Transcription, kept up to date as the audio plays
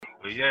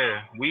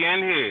yeah, we in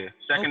here.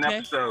 Second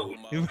episode.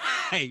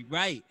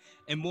 Right.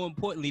 And more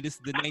importantly, this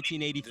is the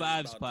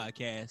 1985's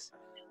podcast.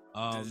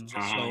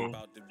 So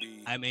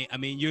I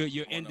mean,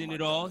 you're ending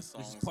it all. This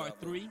is part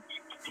 3,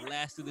 the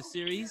last of the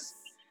series.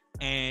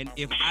 And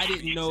if I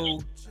didn't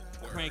know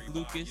Frank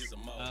Lucas,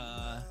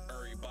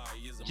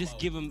 just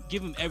give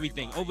him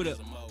everything. Over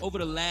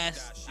the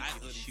last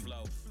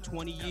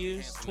 20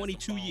 years,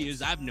 22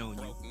 years I've known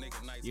you.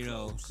 You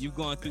know, you've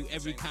gone through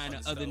every kind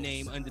of other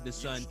name under the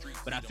sun,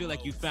 but I feel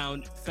like you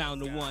found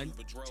the one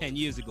 10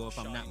 years ago, if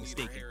I'm not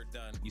mistaken.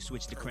 You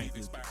switched to Frank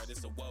Lucas.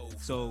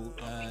 So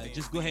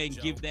just go ahead and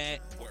give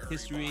that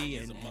history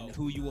and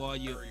who you are.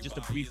 You're just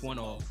a brief one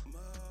off.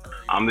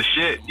 I'm the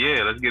shit.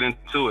 Yeah, let's get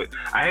into it.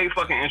 I hate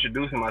fucking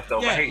introducing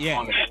myself. I hate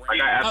it.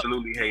 Like, I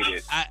absolutely hate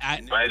it.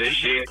 This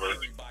shit.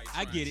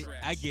 I get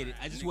it.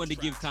 I just wanted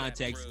to give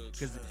context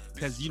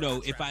because you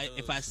know, if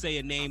I say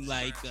a name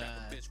like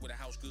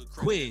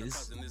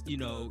Quiz, you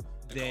know,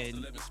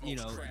 then you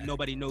know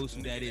nobody knows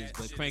who that is.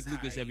 But Frank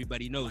Lucas,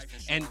 everybody knows.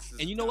 And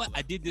you know what?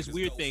 I did this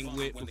weird thing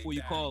before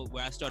you called,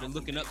 where I started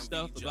looking up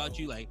stuff about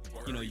you, like,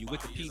 you know, your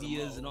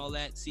Wikipedias and all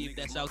that. See if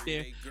that's out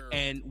there.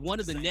 And one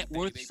of the net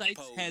worth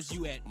sites has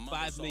you at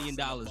 $5 million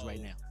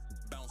right now.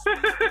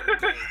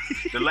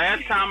 The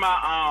last time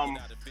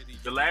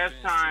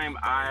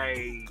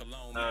I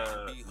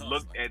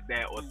looked at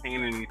that or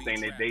seen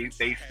anything, that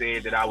they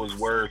said that I was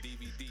worth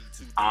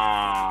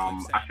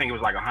I think it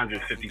was like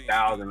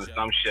 150,000 or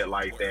some shit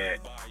like that.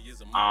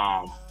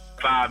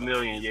 5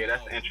 million, yeah,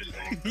 that's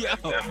interesting.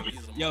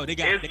 Yo, they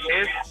got.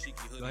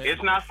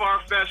 It's not far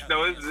fetched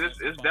though.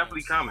 It's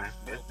definitely coming.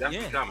 It's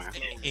definitely coming.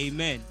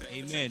 Amen.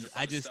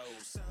 I just,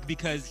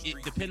 because it,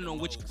 depending on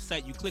which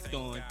site you clicked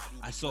on,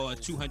 I saw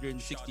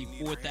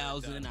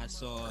 264,000. I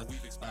saw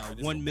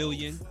 1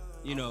 million.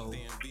 You know,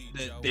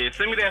 yeah.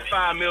 Send me that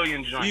 5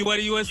 million joint. You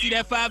want to see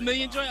that 5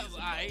 million joint? All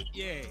right,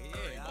 yeah.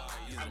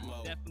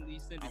 I'll definitely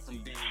send it to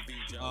you.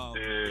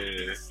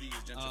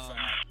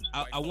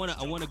 I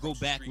wanna go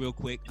back real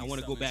quick. I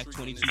wanna go back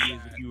 22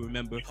 years, if you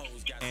remember,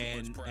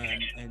 and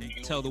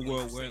tell the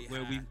world where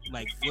we,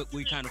 like, what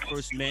we kind of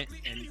first met,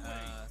 and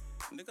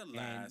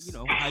you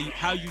know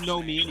how you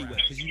know me anyway,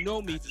 because you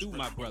know me through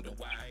my brother.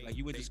 Like,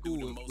 you went to school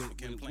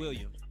with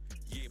William.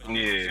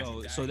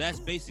 Yeah. So that's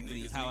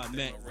basically how I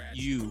met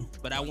you,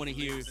 but I want to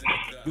hear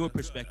your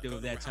perspective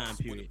of that time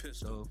period.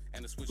 So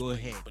go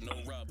ahead.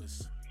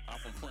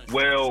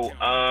 Well,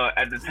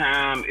 at the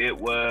time it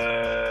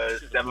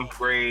was 7th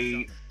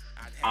grade.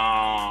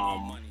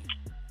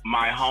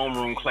 My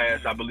homeroom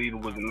class, I believe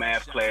it was a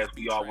math class.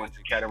 We all went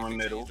to Kettering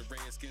Middle.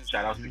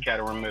 Shout out to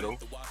Kettering Middle.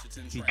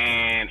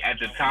 And at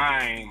the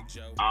time,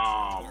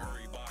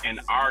 in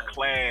our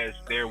class,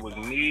 there was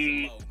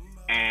me,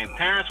 and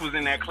Terrence was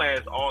in that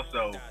class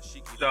also.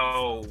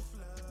 So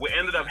what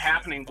ended up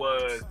happening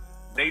was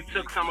they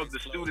took some of the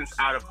students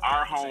out of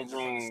our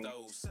homeroom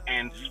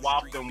and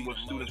swapped them with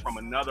students from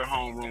another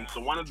homeroom. So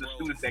one of the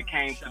students that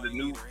came to the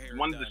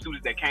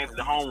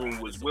homeroom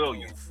was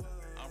William.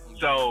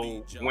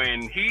 So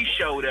when he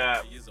showed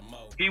up,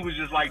 he was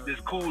just like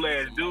this cool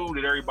ass dude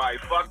that everybody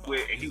fucked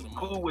with, and he was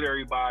cool with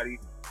everybody.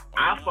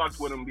 I fucked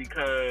with him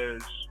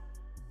because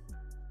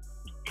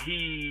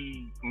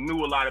he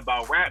knew a lot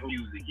about rap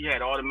music. He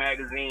had all the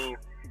magazines,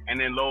 and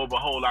then lo and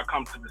behold, I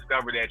come to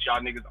discover that y'all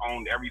niggas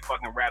owned every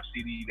fucking rap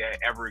CD that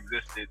ever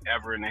existed,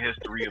 ever in the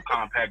history of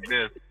compact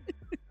disc.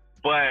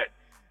 But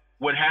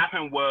what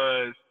happened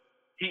was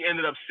he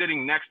ended up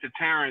sitting next to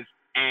Terrence,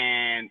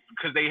 and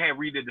because they had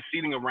redid the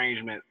seating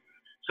arrangements.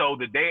 So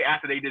the day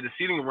after they did the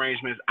seating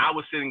arrangements, I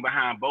was sitting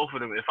behind both of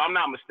them. If I'm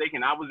not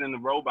mistaken, I was in the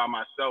row by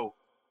myself,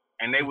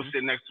 and they were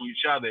sitting next to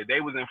each other.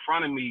 They was in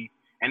front of me,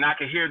 and I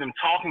could hear them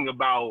talking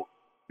about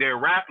their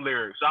rap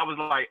lyrics. So I was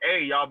like,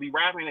 hey, y'all be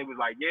rapping? They was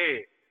like,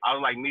 yeah. I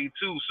was like, me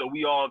too. So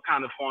we all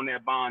kind of formed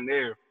that bond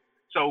there.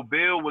 So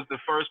Bill was the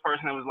first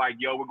person that was like,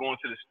 yo, we're going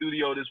to the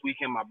studio this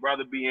weekend. My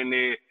brother be in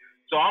there.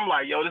 So I'm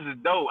like, yo, this is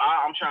dope.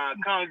 I'm trying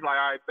to come. He's like,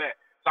 all right, bet.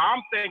 So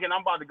I'm thinking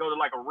I'm about to go to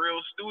like a real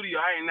studio.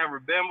 I ain't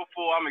never been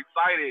before. I'm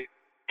excited.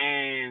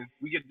 And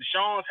we get to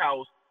Sean's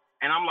house,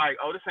 and I'm like,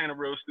 oh, this ain't a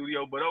real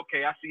studio, but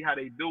okay, I see how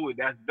they do it.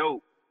 That's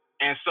dope.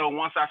 And so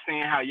once I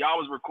seen how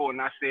y'all was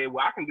recording, I said,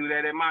 well, I can do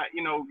that at my,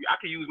 you know,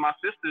 I could use my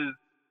sister's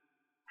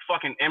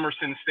fucking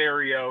Emerson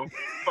stereo,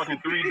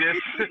 fucking 3-disc,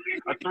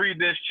 a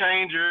 3-disc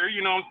changer. You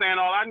know what I'm saying?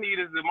 All I need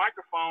is a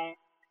microphone.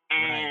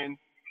 And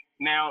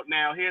now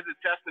here's a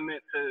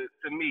testament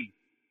to me.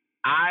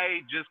 I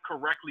just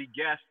correctly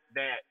guessed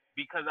that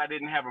because I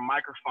didn't have a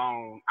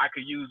microphone, I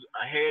could use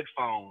a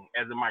headphone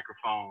as a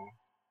microphone.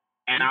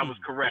 And I was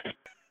correct.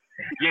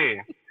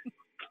 Yeah.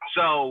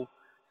 So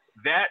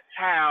that's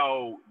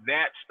how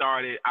that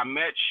started. I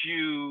met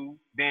you,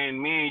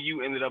 then me and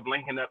you ended up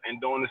linking up and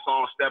doing the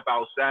song Step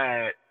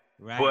Outside.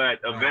 Right. But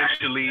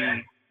eventually,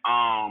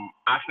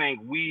 I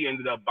think we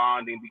ended up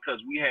bonding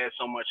because we had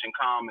so much in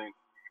common.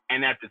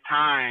 And at the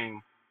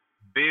time,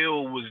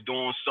 Bill was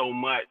doing so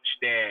much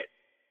that,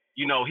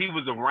 you know, he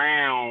was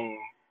around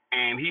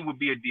and he would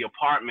be at the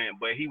apartment,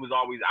 but he was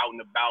always out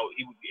and about.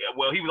 He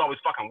was always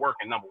fucking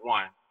working, number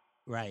one.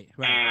 Right.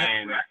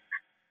 And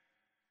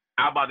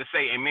about to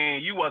say, and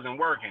man, you wasn't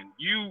working.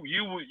 You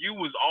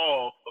was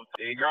off of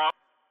the job,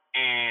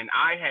 and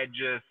I had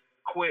just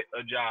quit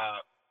a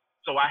job,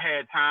 so I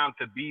had time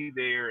to be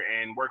there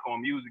and work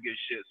on music and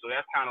shit. So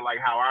that's kind of like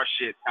how our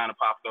shit kind of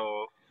popped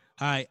off.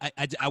 All right,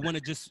 I want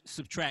to just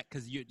subtract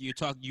because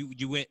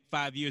you went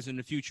 5 years in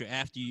the future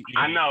after you.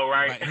 I know,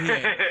 right?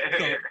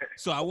 Yeah.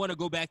 So I want to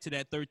go back to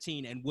that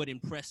 13 and what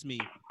impressed me.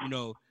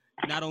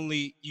 Not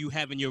only you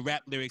having your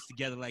rap lyrics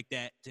together like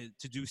that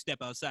to do Step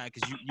Outside,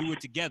 because you were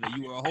together,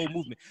 you were a whole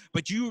movement.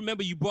 But you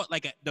remember you brought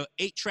like the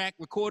 8-track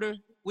recorder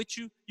with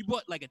you. You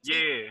brought like a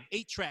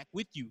 8-track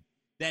with you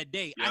that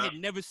day. Yeah. I had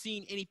never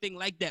seen anything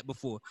like that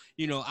before.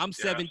 I'm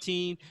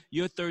 17,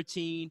 you're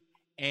 13.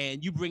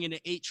 And you bring in an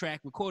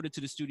 8-track recorder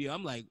to the studio.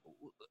 I'm like,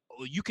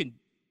 you can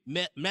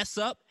mess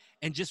up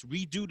and just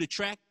redo the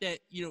track that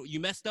you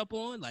messed up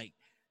on. Like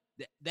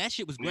that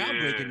shit was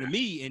groundbreaking to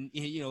me. And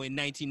in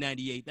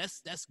 1998,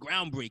 that's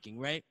groundbreaking,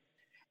 right?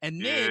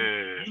 And then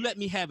you let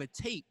me have a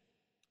tape,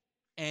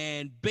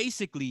 and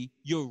basically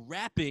you're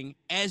rapping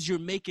as you're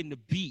making the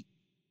beat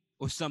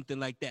or something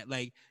like that.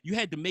 Like you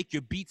had to make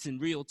your beats in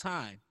real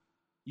time.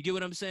 You get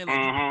what I'm saying?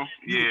 Like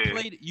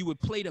you would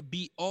play the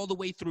beat all the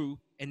way through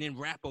and then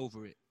rap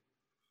over it.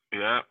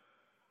 Yeah.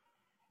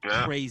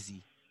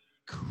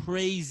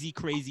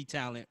 Crazy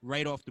talent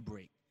right off the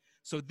break.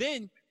 So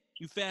then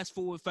you fast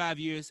forward 5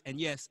 years, and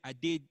yes, I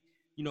did,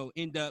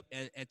 end up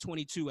at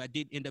 22. I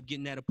did end up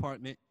getting that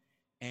apartment,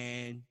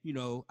 and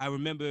I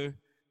remember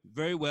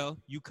very well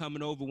you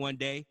coming over one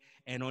day,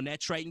 and on that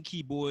Triton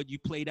keyboard, you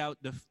played out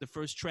the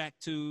first track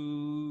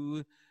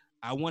to,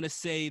 I want to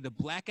say, the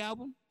Black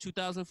Album,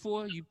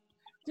 2004.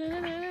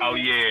 Oh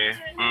yeah.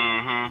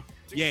 Mm-hmm.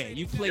 Yeah,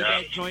 you played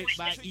that joint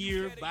by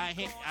ear, by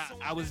hand.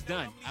 I was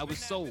done. I was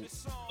sold.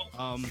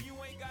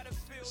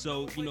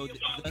 So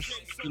thus,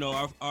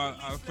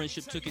 our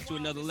friendship took it to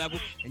another level,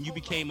 and you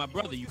became my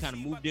brother. You kind of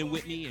moved in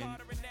with me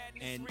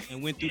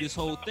and went through this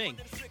whole thing.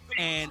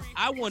 And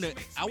I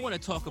wanna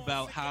talk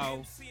about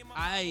how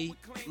I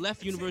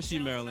left University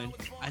of Maryland.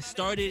 I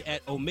started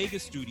at Omega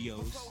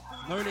Studios,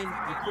 learning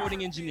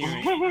recording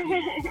engineering.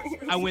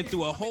 I went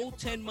through a whole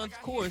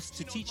 10-month course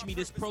to teach me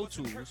this Pro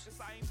Tools.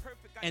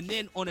 And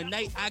then on a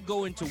night I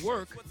go into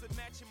work,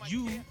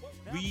 you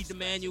read the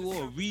manual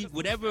or read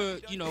whatever,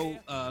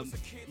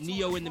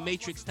 Neo in the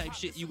Matrix type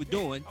shit you were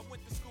doing,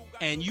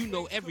 and you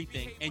know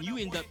everything. And you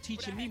end up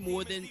teaching me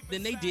more than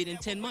they did in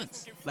 10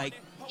 months. Like,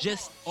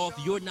 just off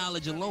your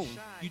knowledge alone,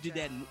 you did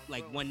that in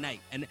like one night.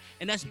 And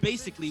that's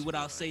basically what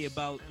I'll say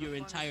about your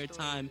entire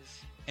time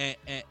at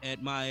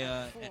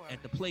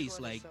the place.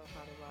 Like,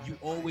 you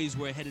always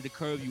were ahead of the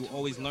curve. You were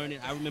always learning.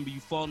 I remember you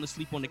falling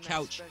asleep on the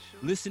couch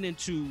listening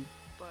to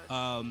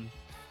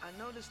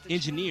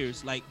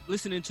engineers, like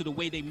listening to the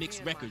way they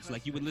mix records.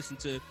 Like you would listen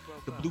to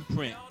the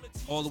blueprint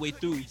all the way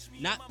through,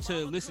 not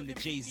to listen to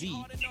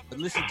Jay-Z, but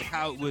listen to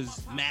how it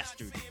was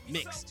mastered,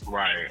 mixed,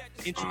 right,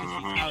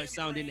 intricacies, how it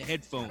sounded in the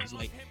headphones.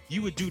 Like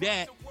you would do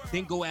that,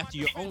 then go after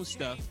your own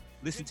stuff,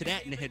 listen to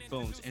that in the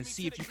headphones, and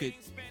see if you could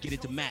get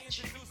it to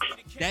match.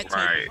 That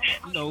type,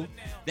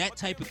 that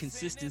type of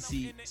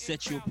consistency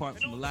sets you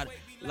apart from a lot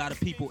of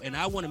people. And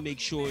I want to make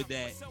sure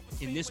that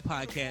in this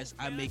podcast,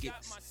 I make it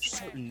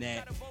certain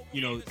that,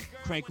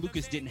 Crank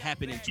Lucas didn't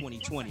happen in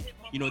 2020.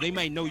 They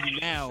might know you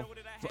now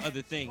for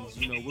other things.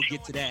 We'll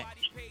get to that.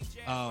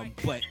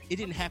 But it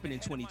didn't happen in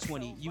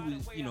 2020.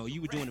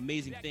 You were doing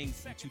amazing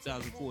things in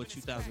 2004,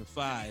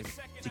 2005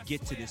 to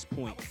get to this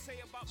point.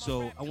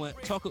 So I want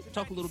to talk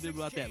a little bit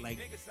about that. Like,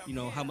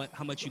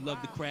 how much you love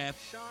the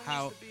craft,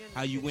 how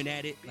you went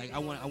at it. Like, I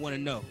want to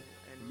know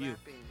from you.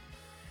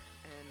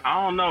 I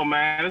don't know,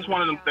 man. It's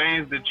one of them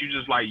things that you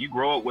just like, you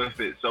grow up with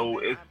it.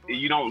 So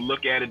you don't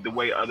look at it the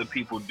way other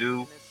people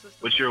do,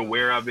 but you're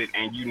aware of it,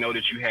 and you know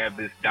that you have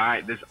this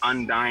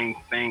undying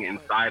thing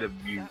inside of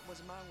you,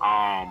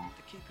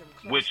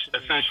 which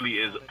essentially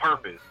is a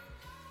purpose.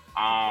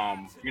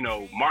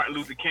 Martin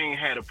Luther King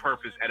had a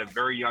purpose at a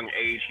very young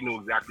age. He knew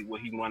exactly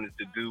what he wanted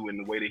to do and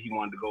the way that he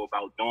wanted to go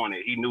about doing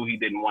it. He knew he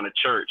didn't want a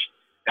church.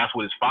 That's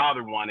what his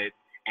father wanted,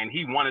 and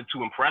he wanted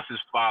to impress his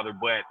father,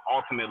 but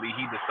ultimately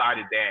he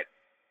decided that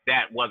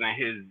wasn't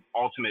his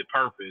ultimate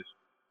purpose.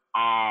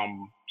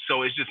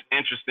 So it's just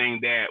interesting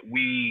that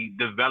we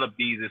developed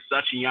these at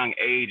such a young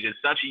age. At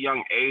such a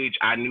young age,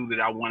 I knew that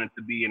I wanted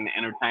to be in the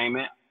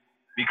entertainment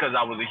because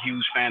I was a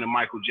huge fan of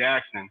Michael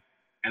Jackson.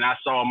 And I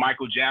saw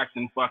Michael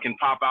Jackson fucking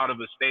pop out of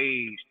a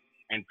stage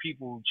and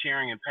people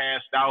cheering and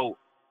passed out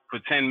for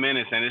 10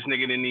 minutes, and this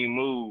nigga didn't even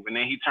move. And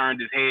then he turned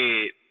his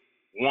head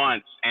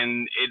once,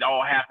 and it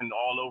all happened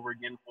all over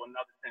again for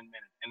another 10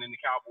 minutes. And then the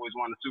Cowboys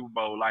won the Super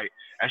Bowl. Like,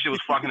 that shit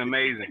was fucking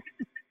amazing.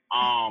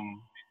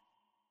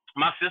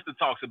 My sister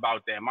talks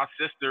about that. My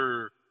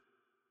sister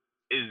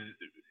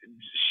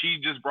she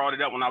just brought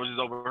it up when I was just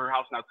over her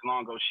house not too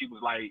long ago. She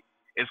was like,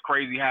 it's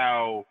crazy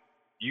how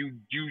you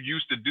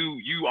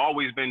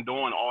always been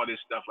doing all this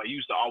stuff. Like, you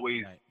used to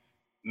always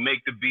make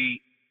the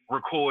beat,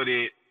 record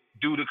it,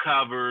 do the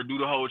cover, do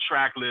the whole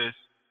track list.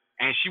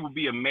 And she would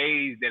be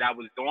amazed that I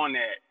was doing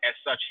that at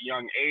such a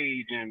young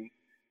age. And,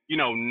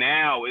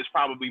 now it's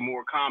probably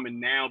more common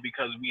now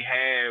because we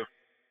have,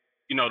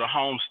 the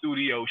home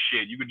studio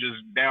shit. You could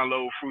just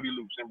download Fruity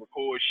Loops and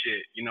record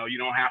shit. You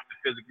don't have to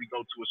physically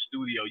go to a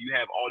studio. You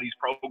have all these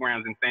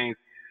programs and things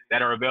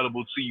that are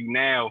available to you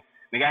now.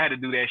 Nigga, I had to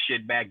do that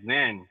shit back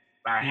then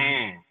by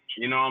hand.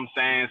 You know what I'm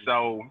saying?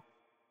 So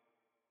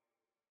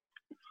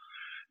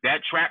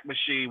that track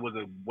machine was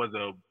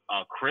a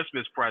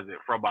Christmas present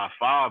from my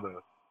father.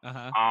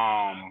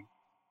 Uh-huh.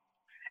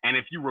 And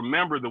if you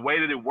remember, the way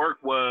that it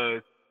worked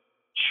was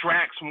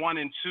tracks 1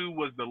 and 2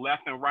 was the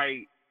left and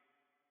right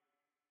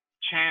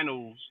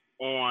channels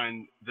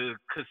on the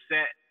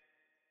cassette,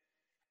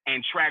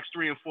 and tracks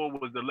 3 and 4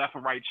 was the left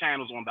and right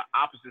channels on the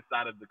opposite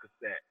side of the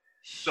cassette.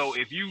 So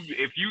if you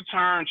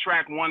turn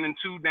track 1 and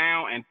 2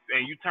 down and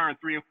you turn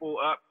 3 and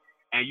 4 up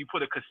and you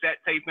put a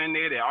cassette tape in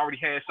there that already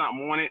had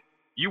something on it,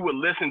 you would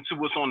listen to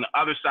what's on the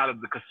other side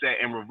of the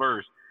cassette in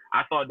reverse.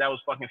 I thought that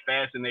was fucking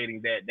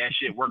fascinating that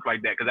shit worked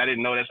like that, because I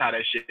didn't know that's how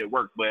that shit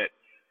worked, but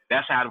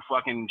that's how the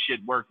fucking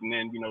shit worked. And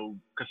then,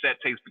 cassette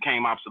tapes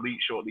became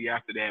obsolete shortly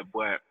after that.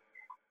 But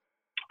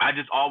I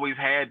just always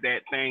had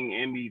that thing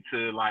in me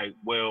to like,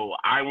 well,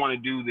 I want to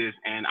do this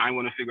and I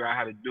want to figure out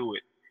how to do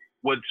it.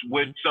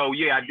 So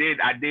yeah,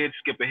 I did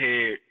skip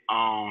ahead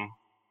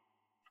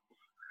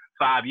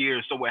 5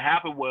 years. So what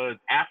happened was,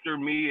 after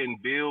me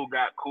and Bill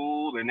got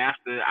cool and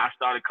after I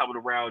started coming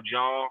around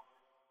y'all,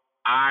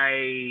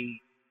 I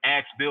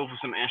asked Bill for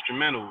some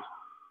instrumentals.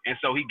 And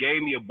so he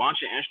gave me a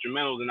bunch of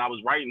instrumentals and I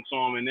was writing to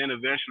him. And then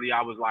eventually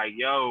I was like,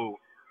 yo,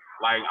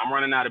 like I'm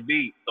running out of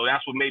beats. So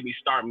that's what made me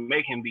start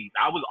making beats.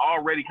 I was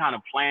already kind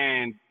of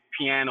playing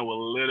piano a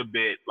little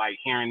bit, like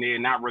here and there,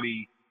 not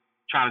really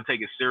trying to take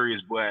it serious,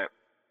 but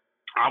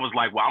I was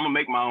like, well, I'm gonna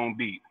make my own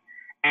beats.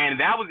 And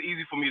that was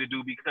easy for me to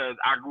do because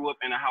I grew up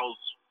in a house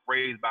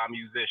raised by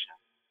musicians.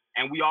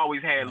 And we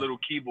always had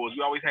little keyboards.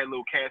 We always had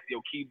little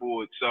Casio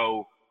keyboards.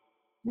 So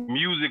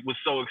music was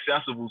so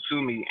accessible to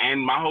me,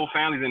 and my whole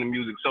family's into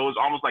music, so it's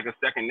almost like a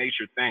second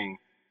nature thing.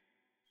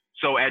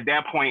 So at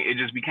that point, it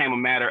just became a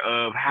matter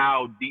of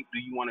how deep do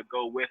you want to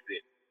go with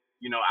it.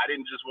 I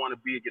didn't just want to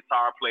be a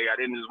guitar player. I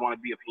didn't just want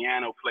to be a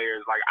piano player.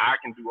 It's like, I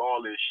can do all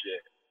this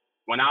shit.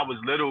 When I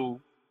was little,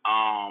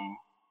 I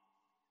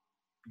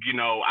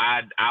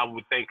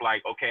would think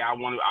like, okay, I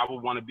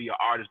would want to be an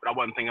artist, but I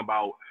wasn't thinking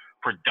about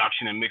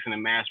production and mixing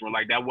and mastering.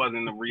 Like, that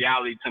wasn't the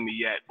reality to me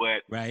yet.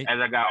 But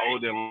as I got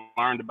older and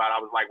learned about it,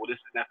 I was like, well,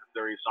 this is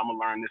necessary, so I'm gonna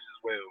learn this as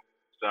well.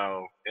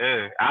 So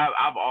yeah,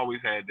 I've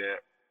always had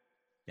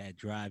that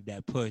drive,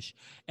 that push.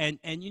 And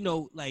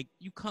like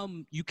you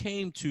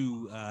came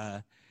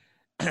to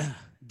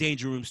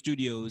Danger Room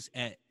Studios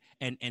and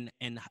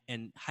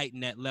heighten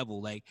that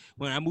level. Like,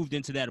 when I moved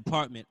into that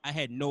apartment, I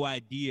had no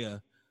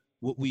idea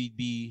what we'd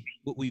be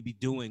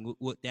doing,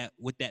 what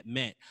that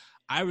meant.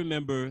 I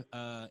remember,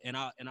 and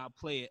I'll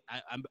play it.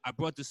 I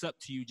brought this up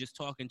to you just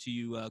talking to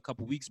you a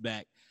couple weeks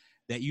back,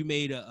 that you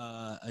made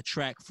a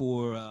track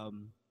for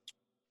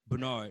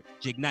Bernard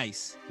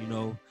Jignice.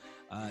 You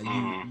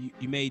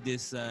made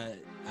this.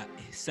 It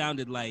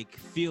sounded like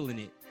Feeling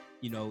It,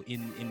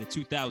 in the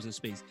 2000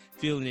 space,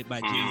 Feeling It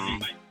by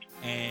Jay-Z,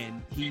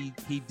 and he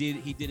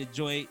did a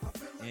joint,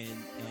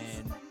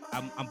 and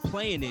I'm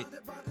playing it,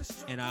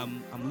 and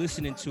I'm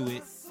listening to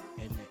it,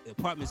 and the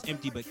apartment's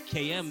empty, but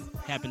KM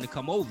happened to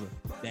come over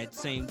that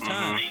same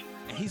time,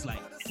 and he's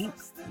like,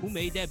 who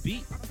made that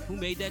beat? Who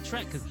made that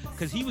track?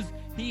 Because he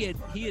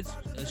had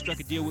struck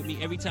a deal with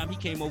me. Every time he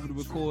came over to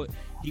record,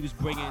 he was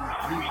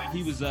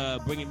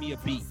bringing me a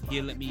beat.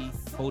 He'd let me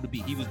hold a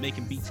beat. He was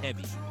making beats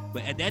heavy.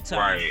 But at that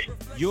time,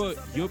 your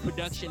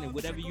production and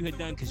whatever you had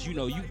done, because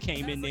you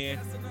came in there,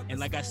 and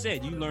like I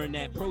said, you learned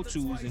that Pro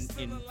Tools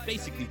in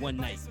basically one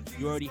night.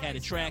 You already had a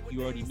track,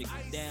 you already mixed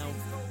it down,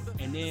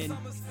 and then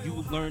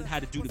you learned how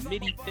to do the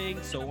MIDI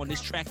thing. So on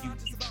this track, you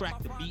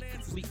tracked the beat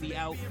completely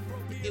out.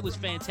 It was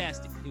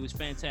fantastic.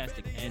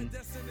 And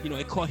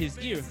it caught his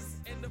ear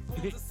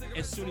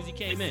as soon as he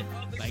came in.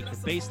 Like, the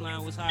bass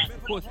line was hot.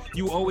 Of course,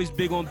 you were always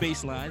big on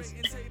bass lines.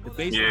 The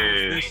bass line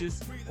was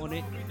vicious on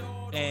it,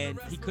 and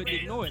he couldn't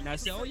ignore it. And I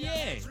said, oh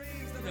yeah,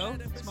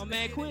 it's my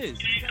man Quiz.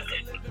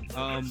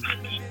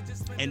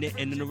 And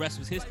then the rest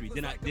was history.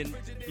 Then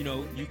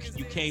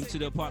you came to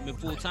the apartment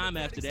full time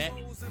after that.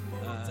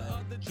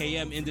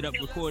 KM ended up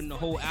recording the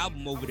whole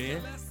album over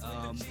there.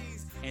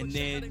 And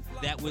then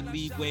that would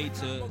lead way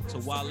to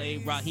Wale,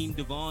 Raheem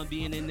DeVaughn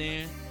being in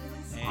there.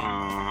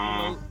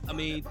 And,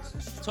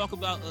 talk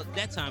about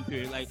that time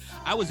period. Like,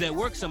 I was at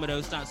work some of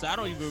those times, so I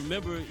don't even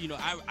remember,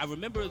 I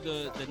remember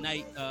the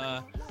night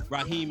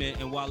Raheem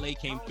and Wale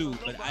came through,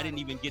 but I didn't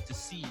even get to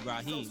see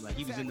Raheem. Like,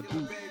 he was in the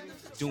booth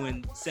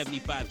doing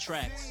 75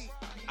 tracks.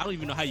 I don't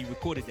even know how you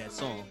recorded that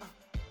song.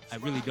 I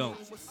really don't.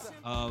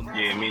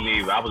 Yeah, me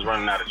neither. I was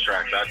running out of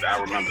tracks.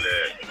 I remember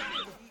that.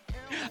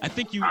 I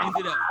think you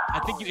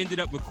ended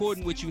up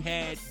recording what you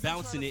had,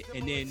 bouncing it,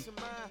 and then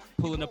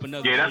pulling up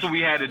another. Yeah, that's what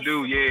we had to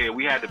do. Yeah,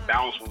 we had to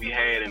bounce what we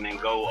had and then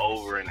go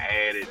over and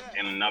add it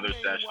in another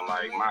session.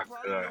 Like, my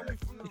God.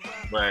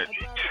 But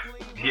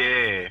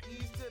yeah,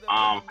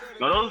 No,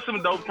 those are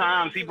some dope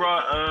times. He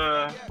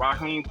brought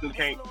Raheem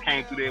came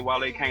through there,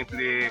 Wale came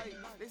through there.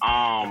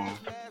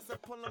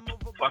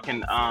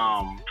 Fucking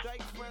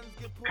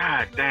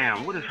God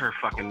damn, what is her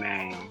fucking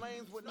name?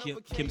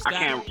 Kim Scott. I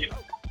can't.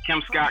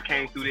 Kim Scott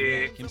came through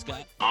there. Yeah, Kim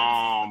Scott.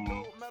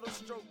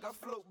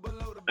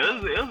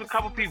 It was a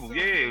couple people.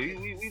 Yeah,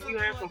 we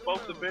had some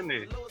folks up in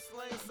there.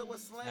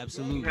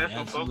 Absolutely. We had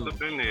some folks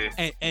up in there.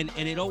 And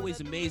it always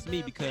amazed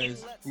me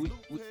because we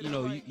you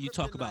know, you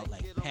talk about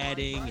like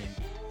padding and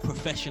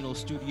professional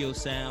studio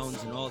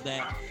sounds and all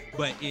that,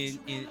 but in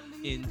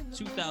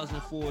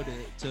 2004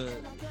 to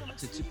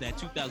that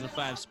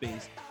 2005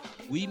 space,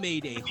 we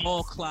made a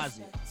hall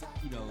closet,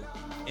 you know,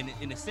 and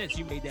in a sense,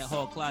 you made that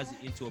hall closet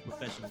into a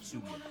professional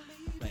studio.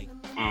 Like,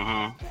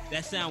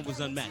 that sound was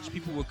unmatched.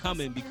 People were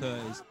coming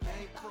because,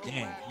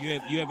 damn,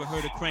 you ever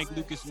heard of Crank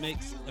Lucas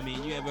mix? I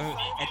mean, you ever heard,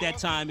 at that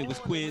time it was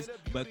Quiz,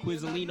 but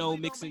Quizolino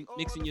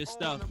mixing your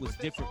stuff was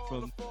different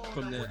from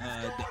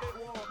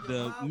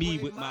the me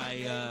with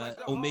my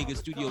Omega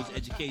Studios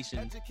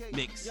education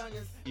mix,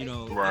 you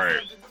know.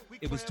 Right.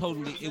 It was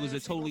a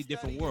totally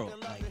different world.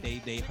 Like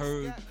they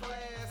heard,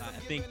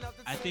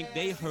 I think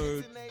they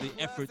heard the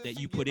effort that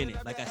you put in it.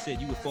 Like I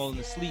said, you were falling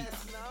asleep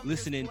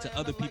listening to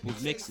other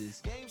people's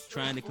mixes,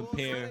 trying to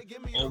compare,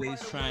 always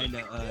trying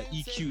to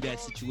EQ that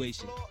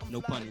situation.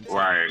 No pun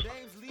intended.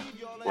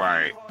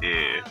 Right.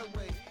 Yeah.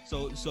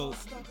 So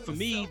for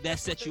me, that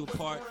set you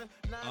apart.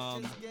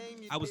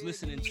 I was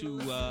listening to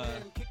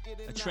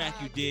a track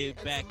you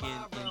did back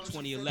in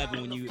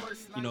 2011 when you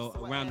know,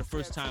 around the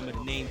first time of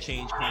the name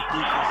change.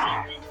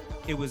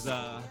 It was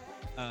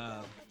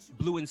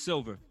Blue and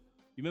Silver.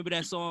 You remember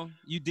that song?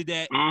 You did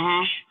that.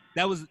 Mm-hmm.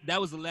 That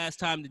was the last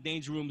time the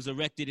Danger Room was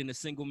erected in a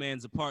single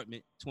man's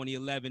apartment,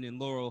 2011 in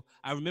Laurel.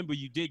 I remember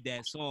you did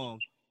that song,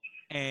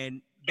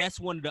 and that's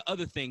one of the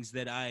other things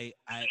that I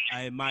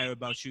admire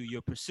about you,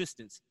 your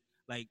persistence.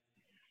 Like,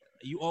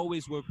 you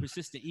always were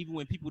persistent, even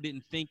when people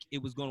didn't think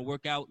it was going to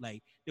work out.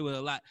 Like, there was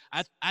a lot.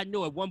 I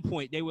know at one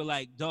point they were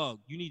like, dog,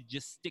 you need to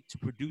just stick to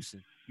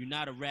producing. You're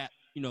not a rap,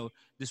 you know,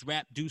 this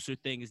rap deucer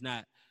thing is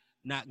not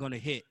going to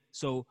hit.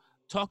 So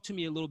talk to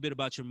me a little bit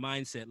about your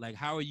mindset. Like,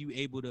 how are you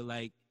able to,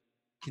 like,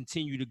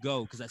 continue to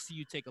go? Because I see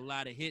you take a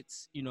lot of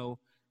hits. You know,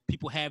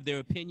 people have their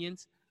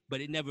opinions,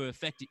 but it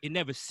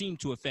never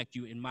seemed to affect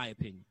you, in my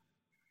opinion.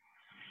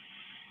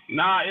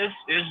 Nah, it's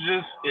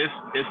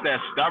that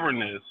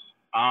stubbornness.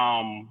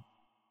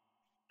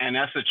 And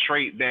that's a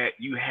trait that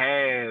you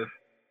have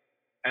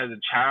as a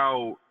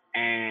child,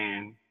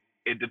 and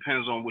it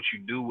depends on what you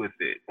do with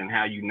it and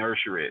how you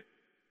nurture it.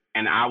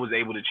 And I was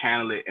able to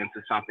channel it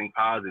into something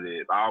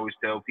positive. I always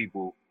tell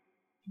people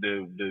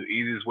the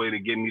easiest way to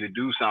get me to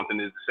do something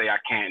is to say I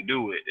can't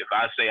do it. If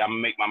I say I'm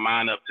gonna make my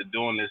mind up to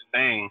doing this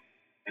thing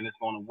and it's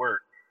gonna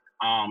work.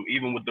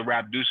 Even with the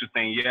rap deucer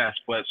thing, yes,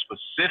 but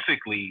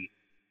specifically,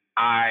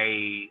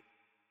 I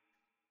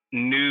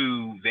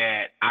knew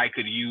that I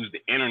could use the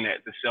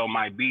internet to sell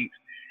my beats.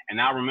 And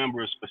I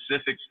remember a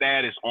specific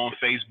status on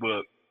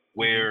Facebook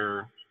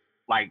where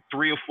like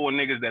 3 or 4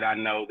 niggas that I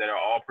know that are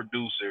all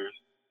producers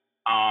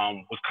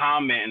was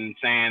commenting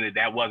saying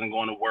that wasn't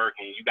going to work,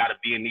 and you got to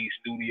be in these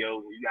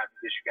studios, and you got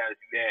this, you got to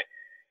do that.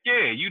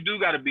 Yeah, you do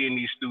got to be in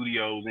these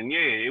studios, and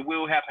yeah, it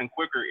will happen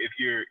quicker if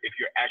you're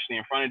actually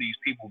in front of these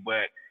people.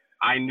 But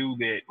I knew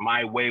that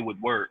my way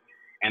would work,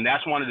 and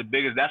that's one of the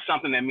biggest. That's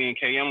something that me and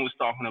KM was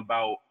talking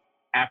about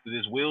after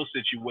this Will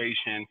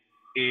situation.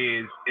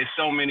 Is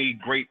so many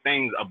great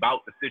things about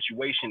the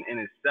situation in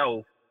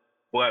itself,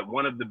 but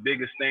one of the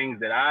biggest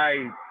things that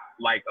I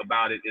like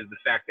about it is the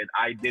fact that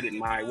I did it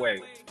my way.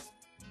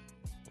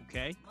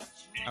 Okay.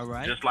 All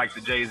right. Just like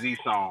the Jay-Z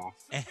song.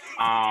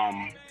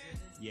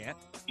 Yeah.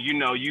 You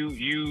know,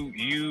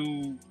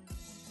 you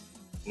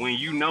when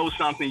you know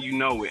something, you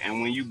know it.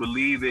 And when you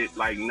believe it,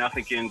 like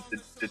nothing can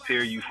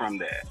deter you from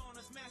that.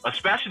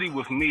 Especially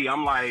with me,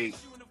 I'm like,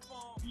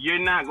 you're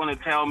not gonna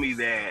tell me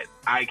that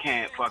I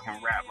can't fucking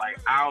rap. Like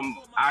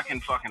I can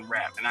fucking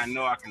rap, and I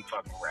know I can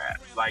fucking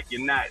rap. Like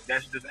you're not.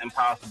 That's just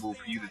impossible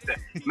for you to say.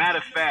 Matter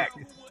of fact,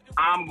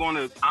 I'm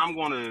gonna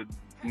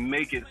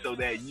make it so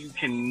that you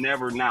can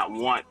never not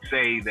once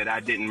say that I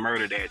didn't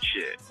murder that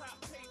shit.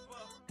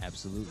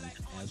 Absolutely.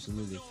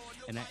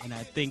 And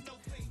I think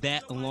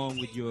that, along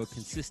with your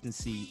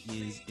consistency,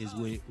 is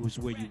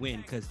where you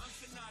win. Because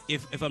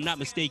if I'm not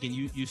mistaken,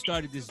 you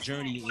started this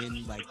journey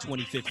in like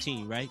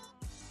 2015, right?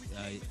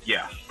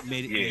 Yeah.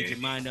 Made your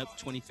mind up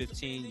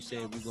 2015. You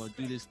said we're gonna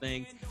do this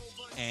thing,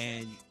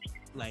 and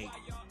like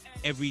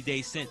every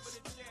day since,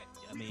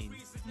 I mean,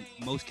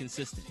 most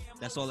consistent.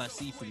 That's all I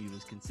see from you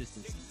is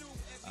consistency.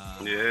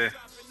 Yeah.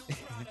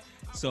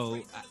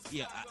 So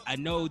I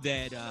know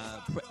that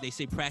they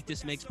say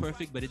practice makes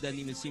perfect, but it doesn't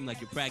even seem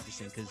like you're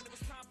practicing, because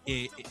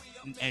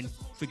and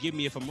forgive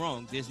me if I'm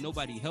wrong, there's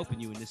nobody helping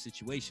you in this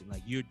situation.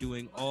 Like, you're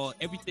doing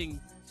everything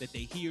that they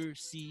hear,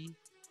 see,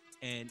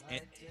 and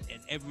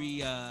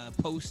every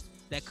post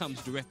that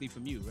comes directly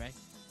from you, right?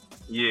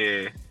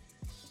 Yeah.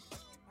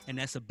 And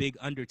that's a big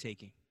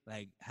undertaking.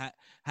 Like,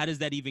 how does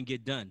that even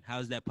get done? How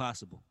is that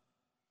possible?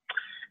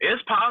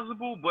 It's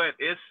possible, but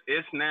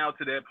it's now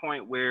to that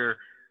point where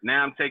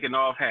now I'm taking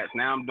off hats.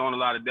 Now I'm doing a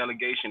lot of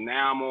delegation.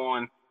 Now I'm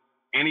on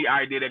any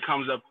idea that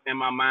comes up in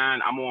my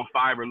mind. I'm on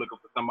Fiverr looking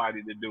for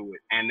somebody to do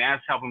it, and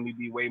that's helping me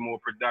be way more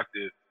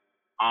productive.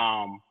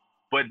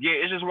 But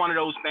yeah, it's just one of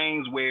those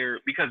things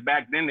where, because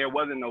back then there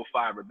wasn't no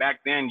Fiverr.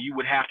 Back then you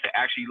would have to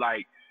actually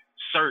like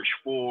search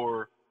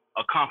for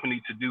a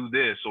company to do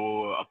this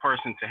or a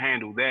person to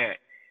handle that.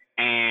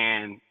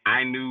 And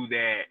I knew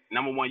that,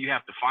 number one, you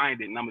have to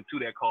find it. Number two,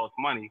 that costs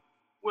money.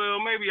 Well,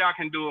 maybe I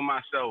can do it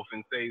myself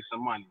and save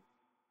some money.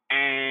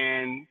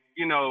 And,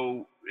 you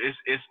know,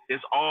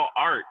 it's all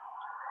art.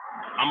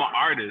 I'm an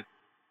artist.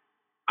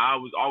 I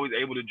was always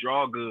able to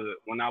draw good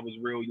when I was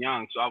real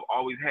young. So I've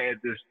always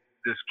had this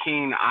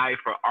keen eye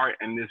for art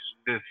and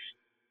this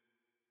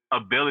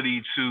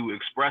ability to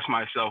express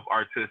myself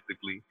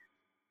artistically.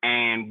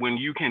 And when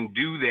you can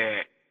do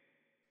that,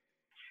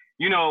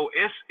 you know,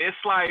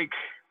 it's like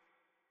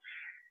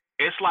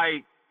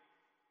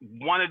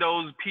one of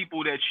those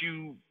people that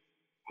you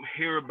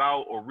hear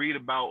about or read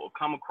about or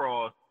come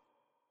across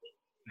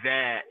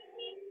that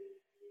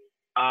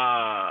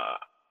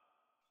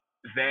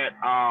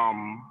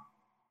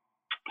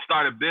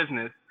start a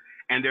business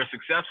and they're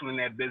successful in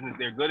that business,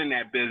 they're good in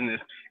that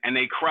business, and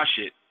they crush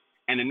it.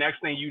 And the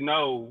next thing you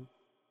know,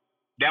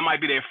 that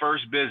might be their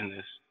first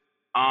business.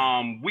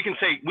 We could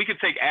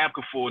take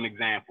Abka for an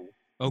example.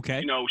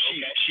 Okay. You know,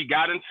 she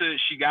got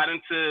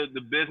into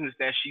the business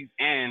that she's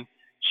in.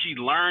 She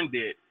learned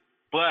it,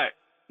 but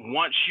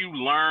once you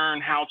learn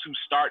how to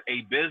start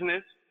a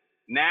business,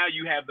 now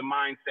you have the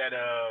mindset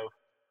of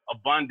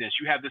abundance.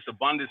 You have this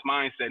abundance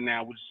mindset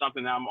now, which is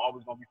something that I'm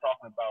always going to be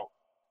talking about.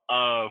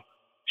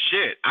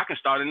 Shit, I can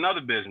start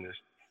another business.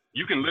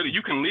 You can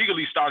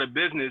legally start a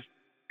business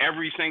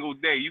every single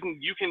day. You can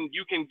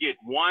get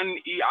one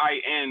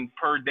EIN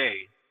per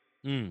day,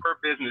 per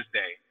business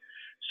day.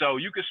 So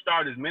you can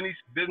start as many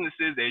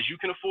businesses as you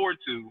can afford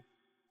to,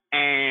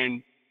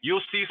 and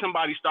you'll see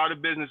somebody start a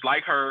business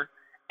like her,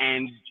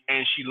 and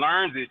she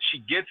learns it, she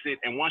gets it,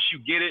 and once you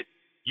get it,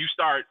 you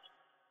start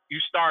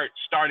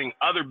starting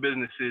other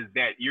businesses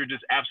that you're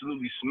just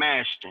absolutely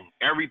smashing.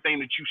 Everything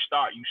that you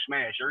start, you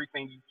smash.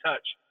 Everything you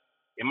touch,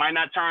 it might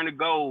not turn to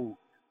gold,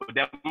 but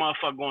that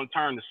motherfucker going to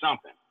turn to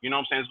something. You know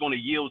what I'm saying? It's going to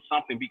yield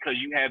something because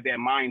you have that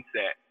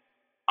mindset.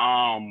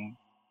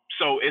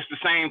 So it's the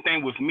same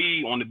thing with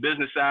me on the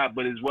business side,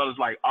 but as well as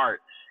like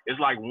art. It's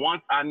like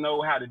once I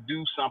know how to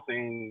do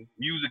something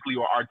musically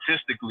or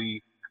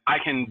artistically, I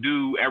can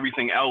do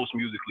everything else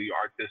musically or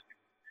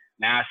artistically.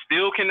 Now, I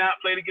still cannot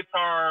play the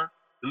guitar,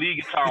 the lead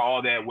guitar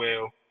all that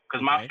well,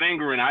 because my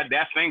fingering,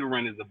 that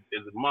fingering is a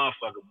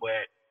motherfucker.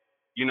 But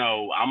you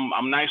know,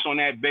 I'm nice on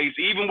that bass,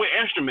 even with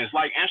instruments,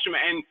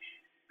 and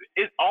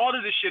all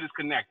of this shit is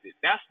connected.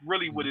 That's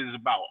really what it is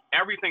about.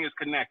 Everything is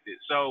connected.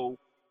 So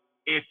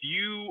if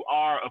you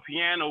are a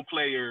piano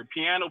players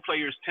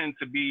tend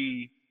to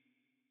be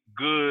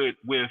good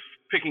with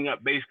picking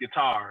up bass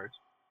guitars.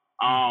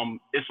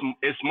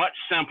 It's much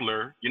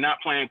simpler. You're not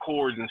playing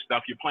chords and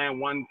stuff. You're playing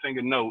one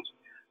finger notes,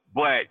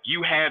 but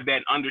you have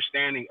that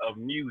understanding of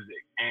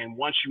music. And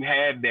once you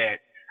have that,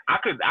 I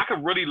could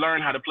really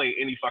learn how to play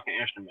any fucking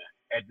instrument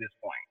at this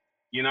point.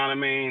 You know what I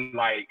mean?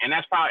 Like, and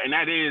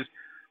that is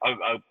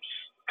a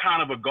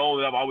kind of a goal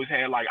that I've always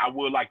had. Like, I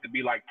would like to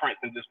be like Prince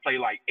and just play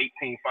like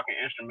 18 fucking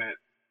instruments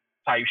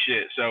type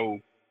shit. So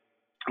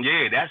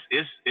yeah,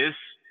 it's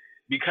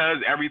because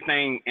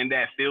everything in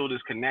that field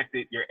is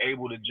connected, you're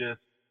able to just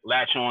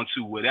latch on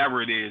to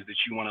whatever it is that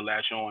you want to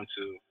latch on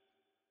to.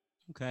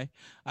 Okay.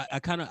 I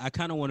kind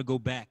of want to go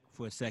back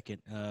for a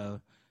second,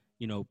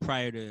 you know,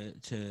 prior to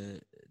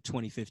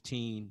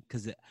 2015,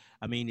 because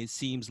I mean, it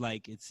seems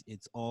like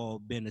it's all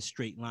been a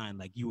straight line.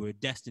 Like you were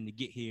destined to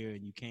get here,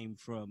 and you came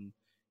from,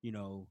 you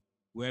know,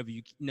 wherever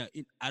you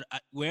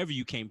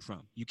came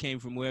from. You came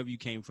from wherever you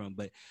came from.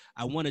 But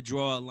I want to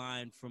draw a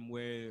line from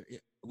where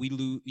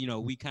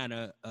we kind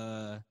of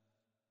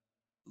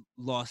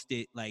lost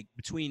it, like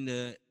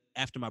between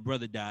after my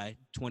brother died,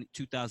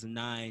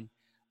 2009.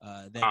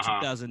 That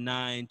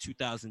 2009,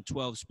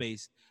 2012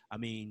 space, I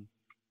mean,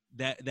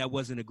 that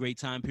wasn't a great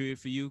time period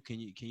for you. Can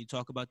you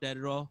talk about that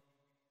at all?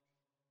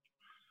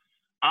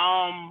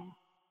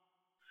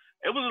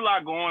 It was a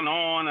lot going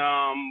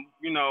on.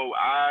 You know,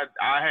 I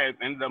had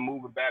ended up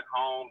moving back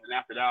home, and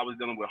after that I was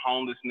dealing with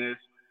homelessness.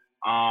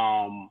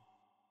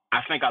 I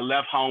think I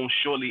left home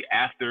shortly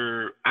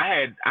after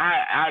I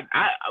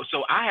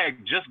had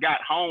just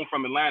got home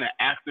from Atlanta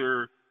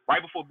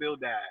right before Bill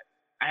died.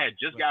 I had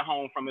just got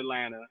home from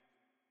Atlanta,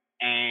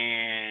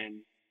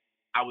 and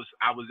I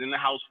was in the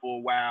house for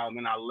a while, and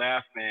then I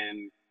left,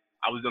 and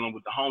I was dealing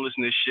with the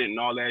homelessness shit and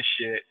all that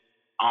shit.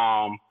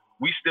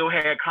 We still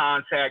had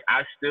contact.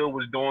 I still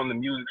was doing the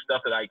music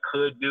stuff that I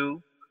could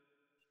do.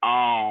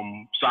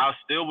 So I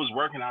still was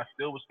working. I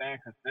still was staying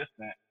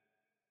consistent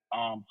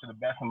to the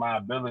best of my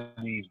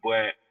abilities.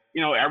 But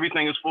you know,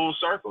 everything is full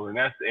circle, and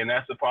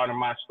that's a part of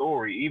my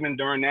story. Even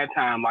during that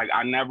time, like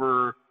I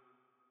never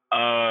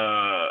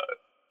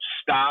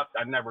stopped.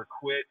 I never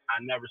quit.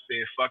 I never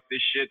said fuck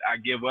this shit. I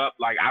give up.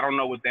 Like I don't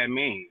know what that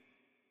means.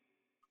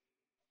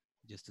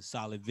 Just a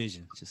solid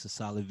vision. Just a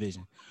solid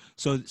vision.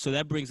 So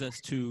that brings us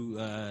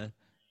to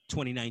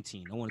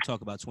 2019. I want to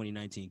talk about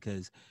 2019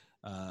 because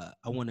I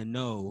want to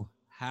know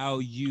how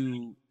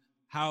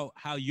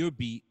your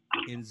beat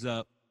ends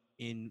up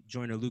in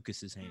Joyner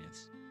Lucas's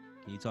hands.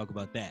 Can you talk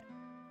about that?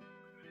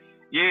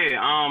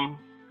 Yeah,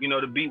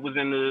 the beat was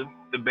in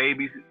the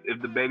Baby,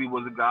 If the Baby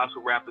Was a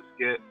Gospel Rapper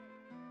skit.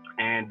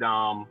 And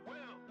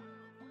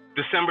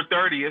December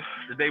 30th,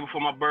 the day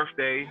before my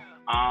birthday,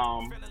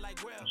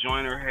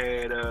 Joyner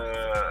had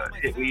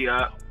hit me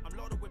up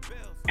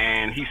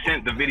and he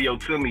sent the video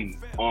to me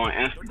on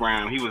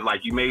Instagram. He was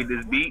like, "You made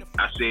this beat?"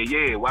 I said,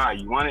 "Yeah, why?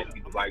 You want it?"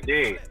 He was like,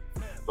 "Yeah."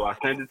 So I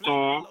sent it to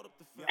him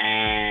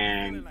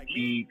and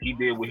he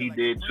did what he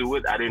did to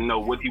it. I didn't know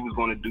what he was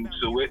going to do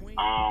to it.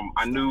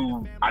 I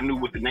knew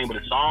what the name of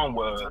the song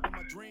was,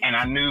 and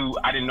I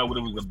didn't know what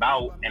it was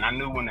about, and I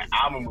knew when the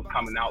album was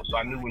coming out, so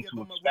I knew when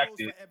to expect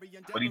it.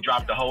 But he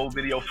dropped the whole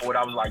video for it.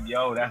 I was like,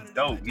 "Yo, that's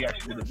dope." He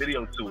actually did a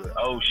video to it.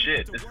 Oh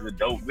shit, this is a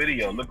dope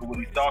video. Look at what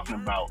he's talking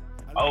about.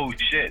 Oh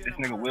shit, this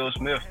nigga Will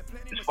Smith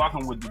is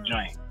fucking with the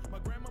joint.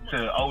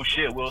 To, oh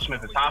shit, Will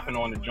Smith is hopping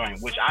on the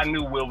joint, which I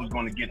knew Will was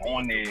going to get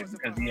on there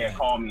because he had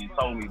called me and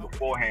told me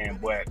beforehand.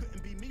 But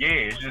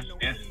yeah,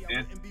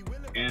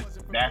 it's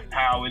that's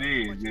how it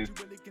is. You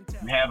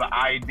have an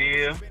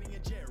idea,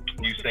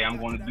 you say, "I'm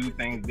going to do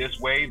things this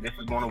way, this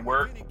is going to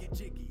work."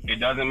 It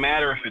doesn't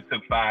matter if it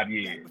took 5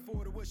 years.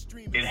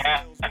 It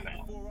happened.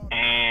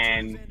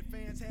 And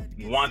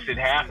once it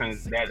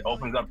happens, that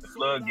opens up the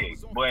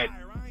floodgates. But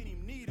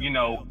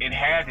it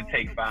had to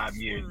take 5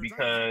 years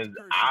because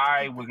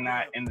I was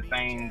not in the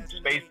same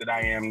space that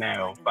I am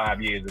now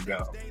 5 years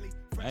ago.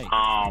 Right.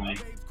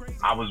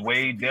 I was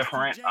way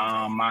different.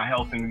 My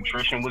health and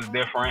nutrition was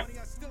different.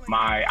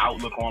 My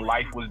outlook on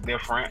life was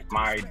different.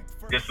 My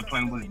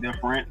discipline was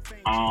different.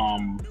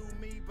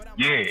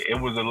 It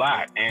was a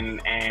lot.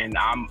 And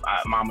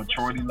my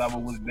maturity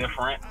level was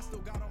different.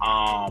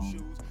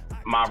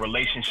 My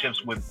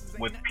relationships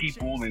with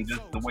people and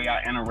just the way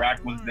I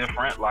interact was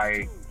different.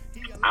 Like,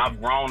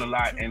 I've grown a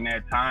lot in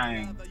that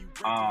time,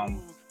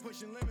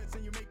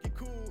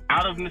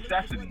 out of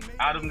necessity.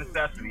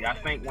 I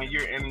think when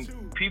you're in,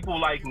 people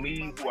like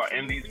me who are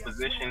in these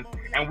positions,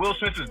 and Will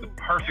Smith is the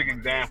perfect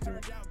example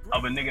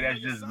of a nigga that's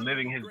just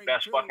living his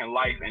best fucking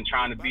life and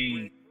trying to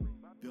be,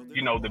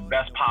 the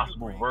best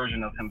possible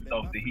version of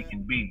himself that he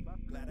can be.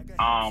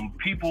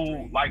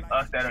 People like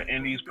us that are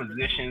in these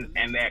positions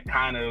and that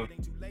kind of,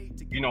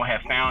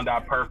 have found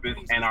our purpose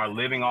and are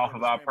living off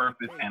of our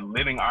purpose and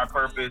living our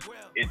purpose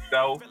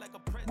itself,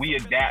 we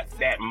adapt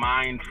that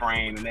mind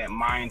frame and that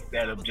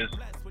mindset of just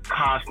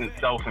constant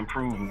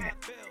self-improvement.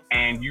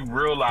 And you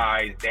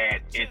realize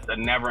that it's a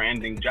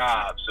never-ending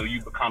job, so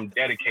you become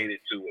dedicated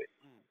to it.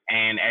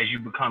 And as you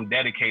become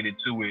dedicated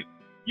to it,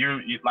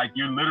 you're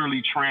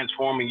literally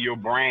transforming your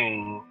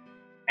brain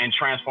and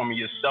transforming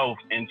yourself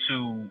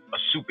into a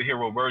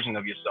superhero version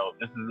of yourself.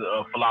 This is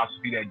a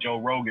philosophy that Joe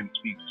Rogan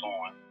speaks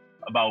on,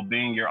 about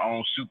being your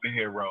own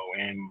superhero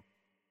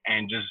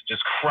and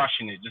just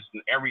crushing it, just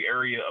in every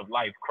area of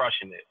life,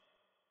 crushing it.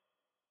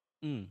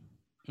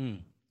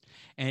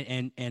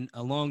 And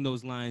along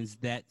those lines,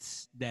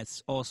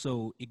 that's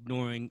also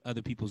ignoring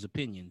other people's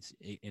opinions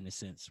in a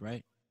sense,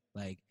 right?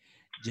 Like,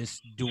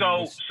 just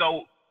doing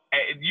so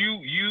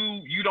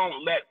you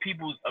don't let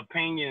people's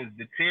opinions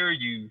deter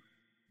you,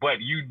 but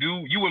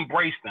you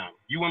embrace them.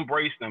 You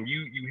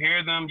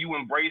hear them, you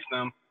embrace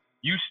them.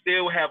 You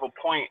still have a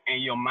point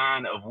in your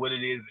mind of what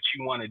it is that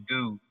you want to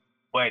do,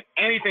 but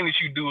anything that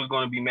you do is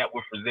going to be met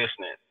with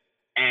resistance.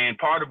 And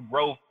part of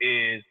growth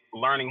is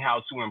learning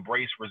how to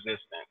embrace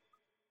resistance,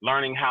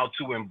 learning how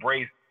to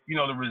embrace,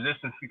 the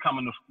resistance can come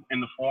in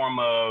the form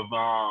of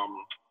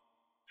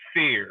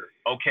fear.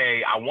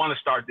 Okay, I want to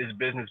start this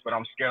business, but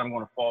I'm scared I'm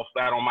going to fall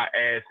flat on my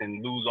ass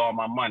and lose all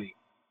my money.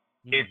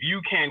 Mm-hmm. If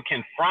you can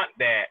confront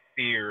that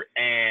fear,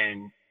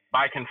 and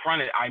by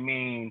confront it, I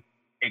mean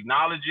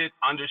acknowledge it,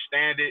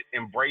 understand it,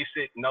 embrace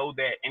it, know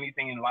that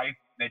anything in life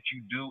that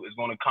you do is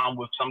going to come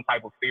with some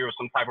type of fear or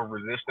some type of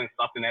resistance,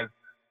 something that's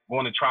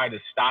going to try to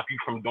stop you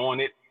from doing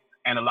it.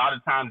 And a lot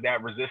of times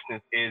that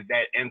resistance is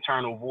that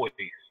internal voice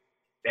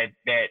that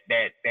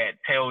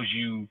tells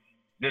you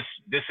this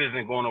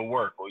isn't going to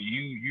work, or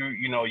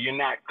you're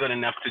not good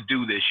enough to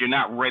do this. You're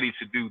not ready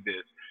to do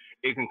this.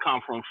 It can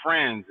come from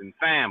friends and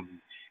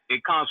family.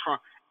 It comes from,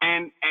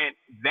 and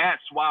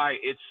that's why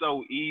it's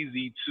so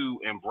easy to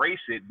embrace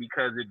it,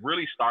 because it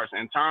really starts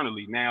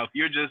internally. Now, if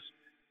you're just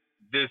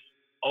this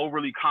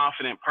overly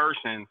confident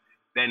person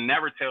that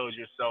never tells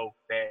yourself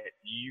that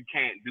you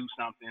can't do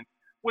something,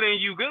 well, then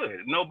you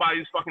good.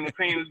 Nobody's fucking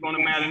opinion is going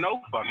to matter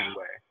no fucking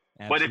way.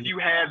 Absolutely. But if you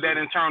have that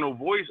internal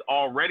voice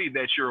already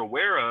that you're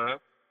aware of,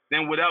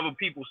 then whatever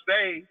people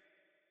say,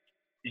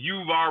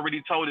 you've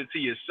already told it to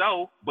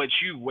yourself, but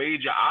you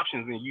weighed your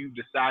options and you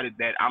decided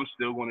that I'm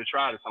still going to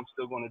try this. I'm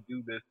still going to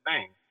do this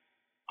thing.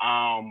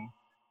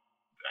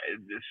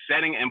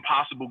 Setting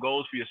impossible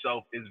goals for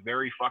yourself is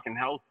very fucking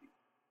healthy,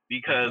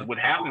 because what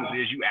happens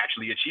is you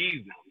actually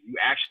achieve them. You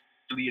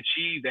actually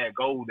achieve that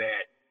goal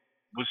that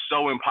was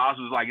so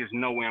impossible. It's like, there's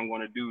no way I'm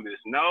going to do this.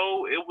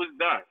 No, it was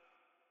done.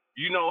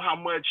 You know how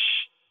much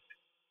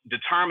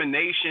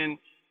determination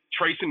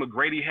Tracy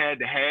McGrady had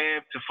to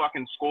have to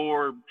fucking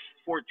score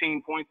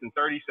 14 points in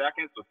 30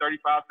 seconds or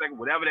 35 seconds,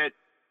 whatever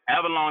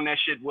long that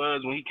shit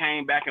was, when he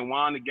came back and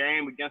won the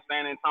game against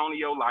San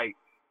Antonio. Like,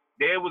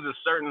 there was a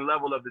certain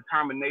level of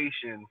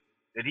determination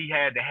that he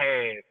had to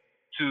have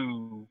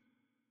to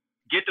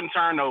get them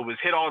turnovers,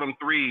 hit all them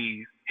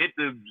threes, hit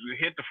the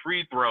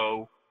free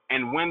throw,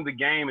 and win the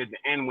game at the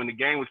end when the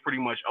game was pretty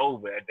much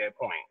over at that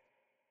point.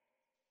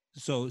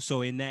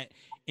 So in that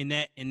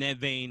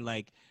vein,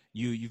 like,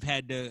 you've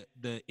had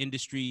the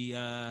industry,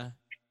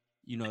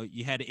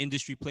 you had an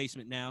industry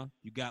placement now.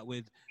 You got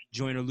with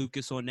Joyner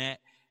Lucas on that,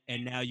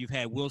 and now you've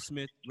had Will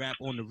Smith rap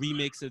on the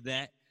remix of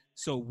that.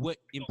 So what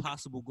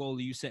impossible goal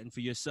are you setting for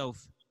yourself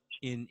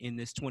in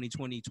this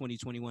 2020,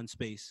 2021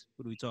 space?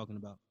 What are we talking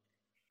about?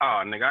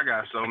 Oh, nigga, I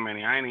got so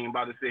many. I ain't even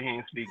about to sit here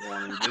and speak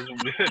on them.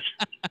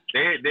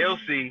 They'll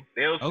see.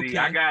 Okay. See.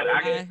 I got,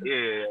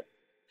 yeah.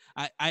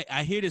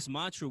 I hear this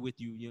mantra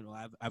with you. You know,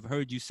 I've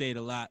heard you say it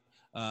a lot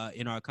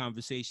in our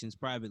conversations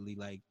privately,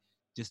 like,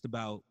 just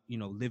about,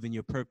 living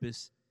your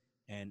purpose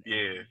and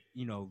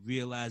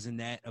realizing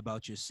that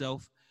about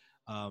yourself.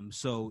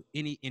 So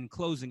in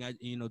closing,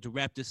 to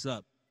wrap this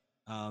up,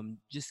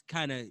 just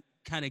kind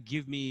of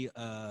give me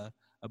a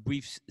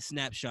brief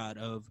snapshot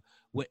of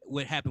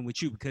what happened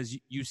with you, because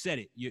you said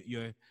it.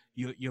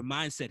 Your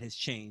mindset has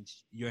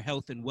changed. Your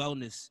health and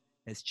wellness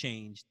has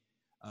changed.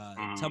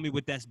 Tell me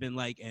what that's been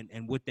like,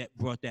 and what that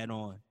brought that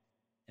on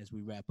as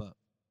we wrap up.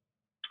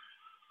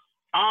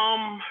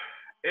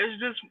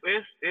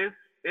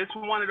 It's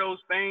one of those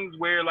things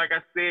where, like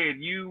I said,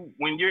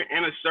 when you're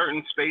in a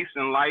certain space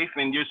in life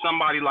and you're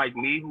somebody like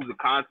me who's a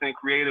content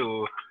creator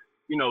or,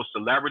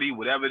 celebrity,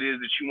 whatever it is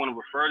that you want to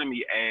refer to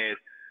me as,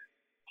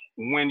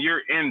 when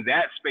you're in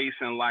that space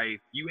in life,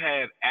 you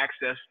have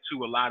access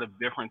to a lot of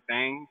different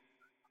things.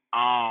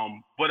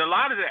 But a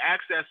lot of the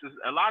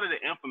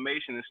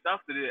information and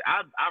stuff that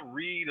I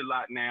read a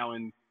lot now,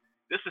 and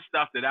this is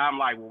stuff that I'm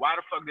like, well, why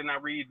the fuck didn't I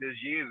read this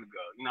years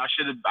ago? I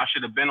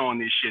should have been on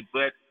this shit,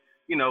 but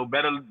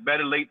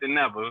better late than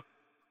never.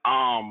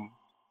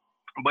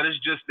 But it's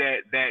just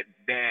that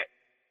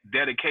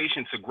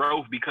dedication to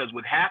growth, because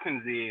what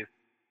happens is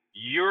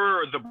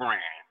you're the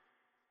brand.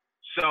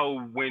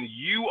 So when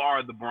you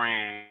are the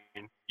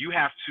brand, you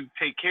have to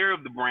take care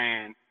of the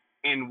brand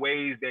in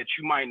ways that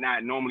you might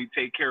not normally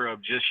take care of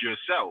just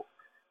yourself.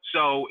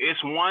 So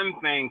it's one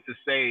thing to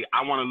say,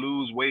 I want to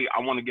lose weight,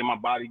 I want to get my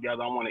body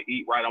together, I want to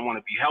eat right, I want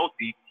to be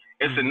healthy.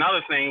 It's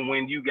another thing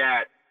when you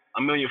got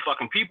a million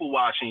fucking people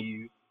watching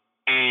you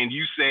and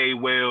you say,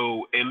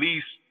 well, at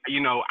least,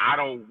 I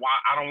don't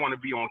want to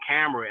be on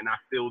camera and I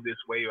feel this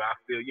way, or I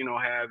feel,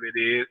 however it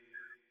is.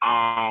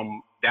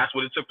 That's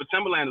what it took for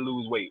Timberland to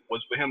lose weight,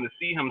 was for him to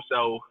see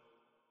himself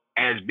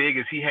as big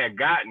as he had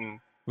gotten.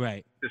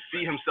 Right. To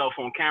see himself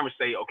on camera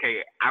say,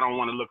 okay, I don't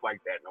want to look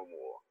like that no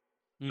more.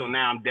 So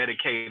now I'm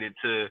dedicated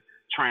to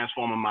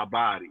transforming my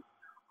body.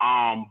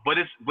 But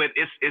it's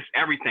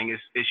everything.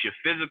 It's your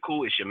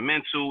physical, it's your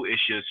mental,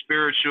 it's your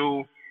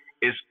spiritual,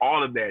 it's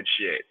all of that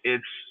shit.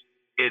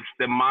 It's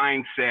the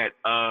mindset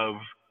of,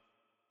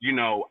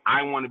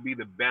 I want to be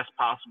the best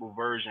possible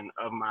version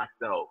of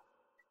myself.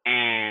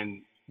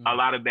 And a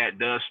lot of that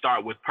does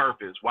start with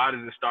purpose. Why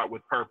does it start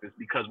with purpose?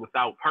 Because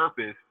without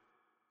purpose,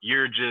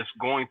 you're just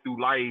going through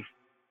life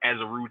as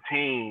a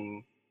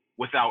routine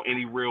without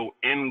any real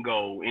end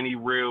goal, and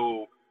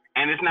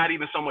it's not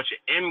even so much an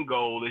end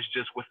goal, it's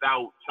just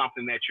without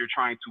something that you're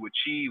trying to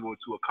achieve or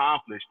to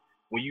accomplish.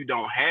 When you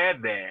don't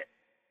have that,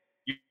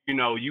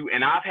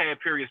 and I've had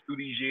periods through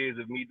these years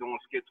of me doing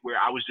skits where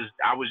I was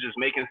just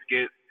making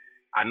skits.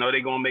 I know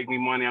they're gonna make me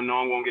money. I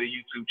know I'm gonna get a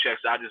YouTube check,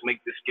 so I just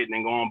make this skit and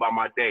then go on by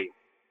my day.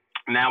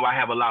 Now I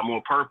have a lot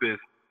more purpose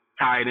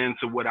tied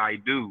into what I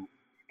do,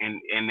 and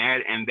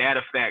that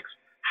affects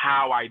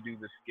how I do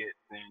the skits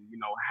and,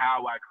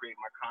 how I create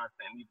my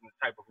content, even the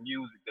type of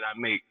music that I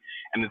make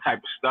and the type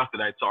of stuff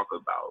that I talk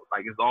about.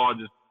 Like, it's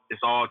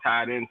all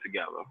tied in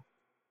together.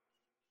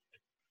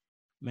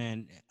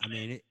 Man, I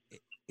mean,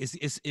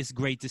 it's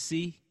great to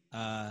see.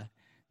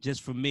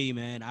 Just for me,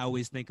 man, I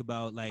always think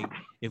about, like,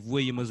 if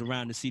William was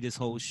around to see this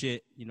whole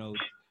shit,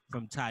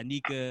 from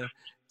Tynika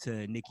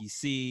to Nikki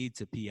C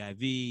to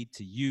PIV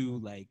to you,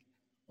 like,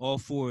 all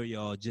four of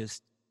y'all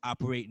just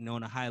operating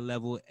on a high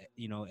level,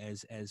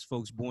 as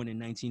folks born in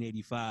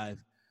 1985.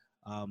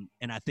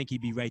 And I think he'd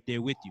be right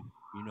there with you,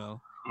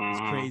 his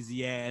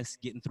crazy ass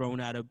getting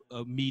thrown out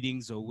of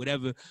meetings or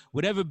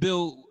whatever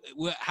Bill,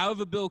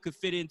 however Bill could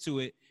fit into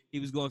it, he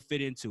was going to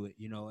fit into it,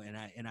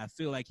 and I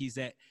feel like he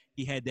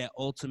had that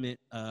ultimate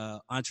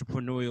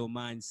entrepreneurial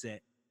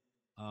mindset.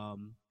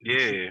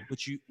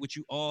 Which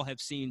you all have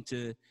seemed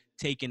to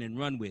take in and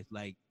run with.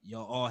 Like,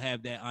 y'all all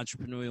have that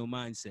entrepreneurial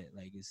mindset.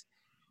 Like,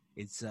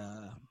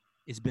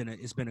 it's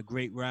been a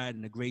great ride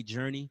and a great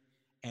journey,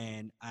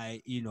 and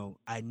I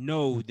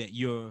know that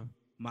you're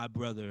my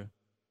brother,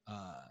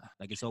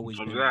 like it's always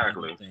been.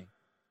 Exactly.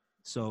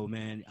 So,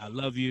 man, I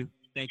love you.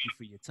 Thank you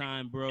for your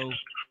time, bro.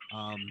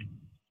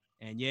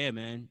 And yeah,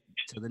 man.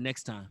 Till the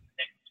next time.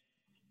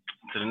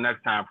 To the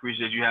next time.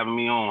 Appreciate you having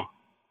me on.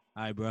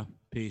 All right, bro.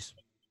 Peace.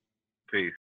 Peace.